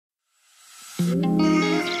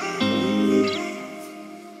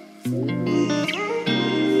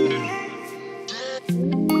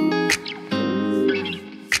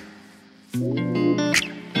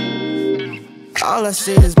All I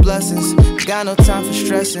see is blessings, got no time for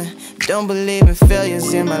stressing. Don't believe in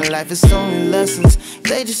failures in my life, it's only lessons.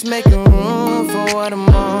 They just making room for what I'm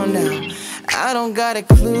on now. I don't got a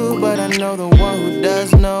clue, but I know the one who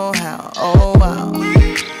does know how. Oh wow,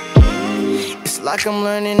 it's like I'm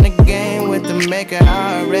learning the game with the maker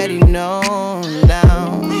I already know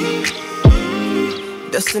now.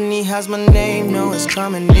 Destiny has my name, know it's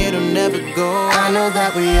coming, it'll never go. I know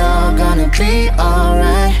that we all gonna be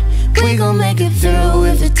alright. We gon' make it through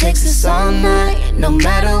if it takes us all night. No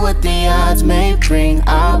matter what the odds may bring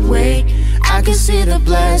our way, I can see the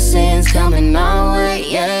blessings coming our way.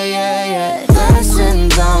 Yeah, yeah, yeah.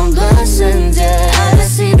 Blessings on blessings, yeah. I can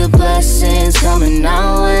see the blessings coming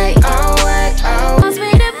our way, our way, our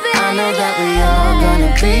way. I know that we all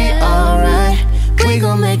gonna be alright. We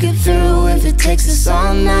gon' make it through if it takes us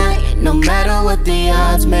all night. No matter what the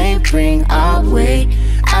odds may bring our way,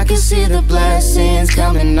 I can see the blessings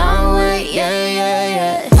coming our way, yeah, yeah,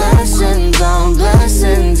 yeah. Blessings on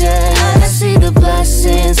blessings, yeah. I can see the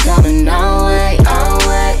blessings coming our way, our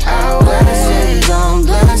way, our way. Blessings on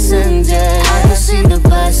blessings, yeah. I can see the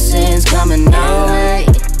blessings coming our way.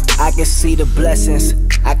 I can see the blessings,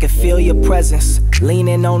 I can feel your presence,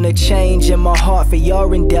 leaning on the change in my heart for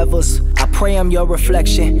your endeavors. I pray I'm your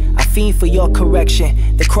reflection, I fiend for your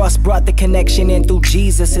correction. The cross brought the connection, and through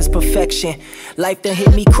Jesus is perfection. Life done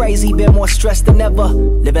hit me crazy, been more stressed than ever.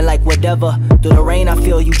 Living like whatever, through the rain I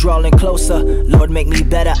feel you drawing closer. Lord, make me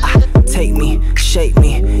better, take me, shape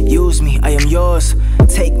me, use me, I am yours.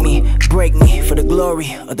 Take me, break me for the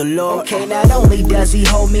glory of the Lord. Okay, not only does he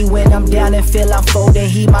hold me when I'm down and feel I'm folding,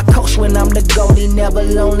 he my coach when I'm the goalie, never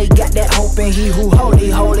lonely. Got that hope in he who holy,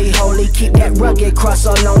 holy, holy. Keep that rugged cross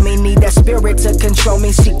all on me, need that spirit to control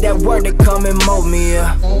me. Seek that word to come and mold me,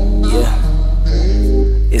 yeah, yeah.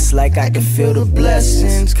 It's like I can feel the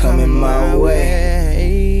blessings coming my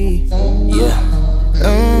way, yeah.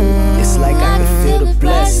 It's like I can feel the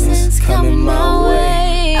blessings coming my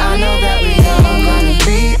way. I know that we all gonna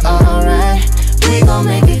be alright. We gon'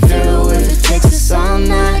 make it through if it takes us all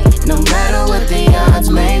night. No matter what the odds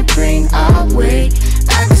may bring our way,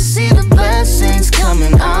 I can see the blessings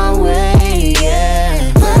coming our way,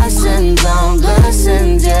 yeah. Blessings on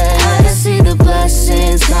blessings, yeah. I can see the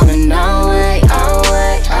blessings coming our way, our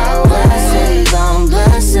way, our way. Blessings on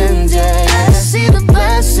blessings, yeah. I can see the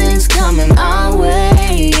blessings coming our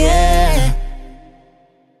way, yeah.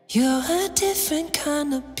 You're a different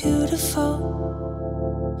kind of beautiful.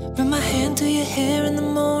 Run my hand through your hair in the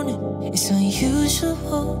morning, it's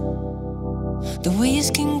unusual. The way your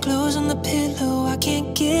skin glows on the pillow, I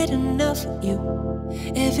can't get enough of you.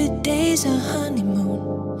 Every day's a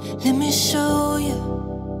honeymoon, let me show you.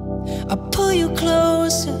 I'll pull you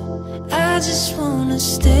closer, I just wanna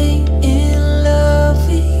stay in love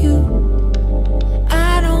with you.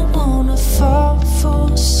 I don't wanna fall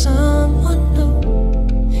for someone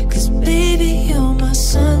new, 'cause baby you're my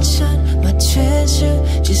sunshine, my treasure,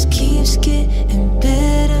 just keeps getting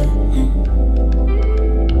better.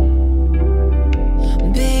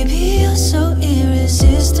 Baby, you're so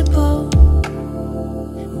irresistible.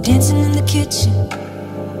 Dancing in the kitchen,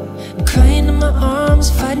 crying in my arms,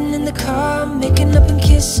 fighting in the car, making up and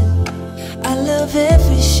kissing. I love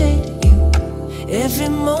every shade of you, every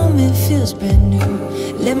moment feels brand new.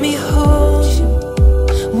 Let me hold you,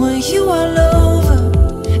 want you all over.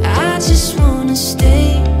 I just wanna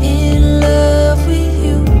stay in love with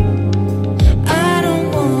you. I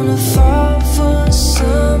don't wanna fall for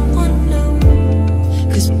someone new,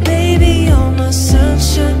 'cause baby you're my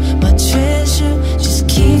sunshine, my treasure, just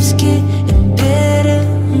keeps getting better.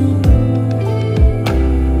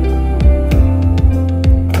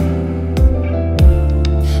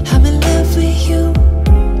 I'm in love with you,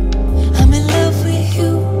 I'm in love with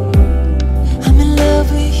you, I'm in love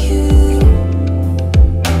with you.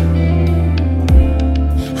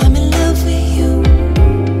 I'm in love with you,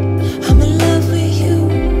 I'm in love with you,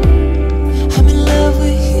 I'm in love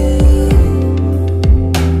with you.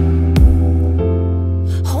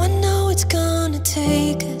 Oh, I know it's gonna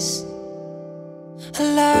take us a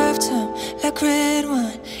lifetime, like red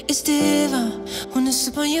wine, it's divine. Wanna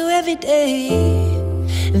sip on you every day,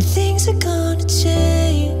 and things are gonna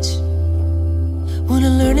change.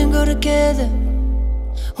 Wanna learn and grow together,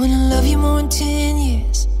 wanna love you more in 10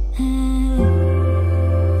 years.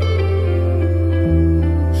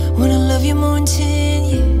 Wanna love you more in 10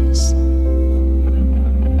 years.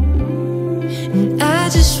 And I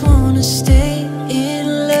just wanna stay in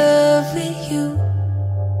love with you.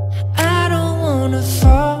 I don't wanna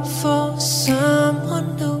fall for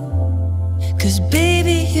someone new. 'Cause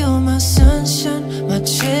baby, you're my sunshine, my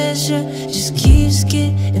treasure, just keeps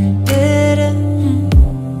getting better.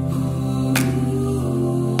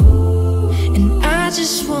 And I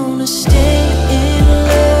just wanna stay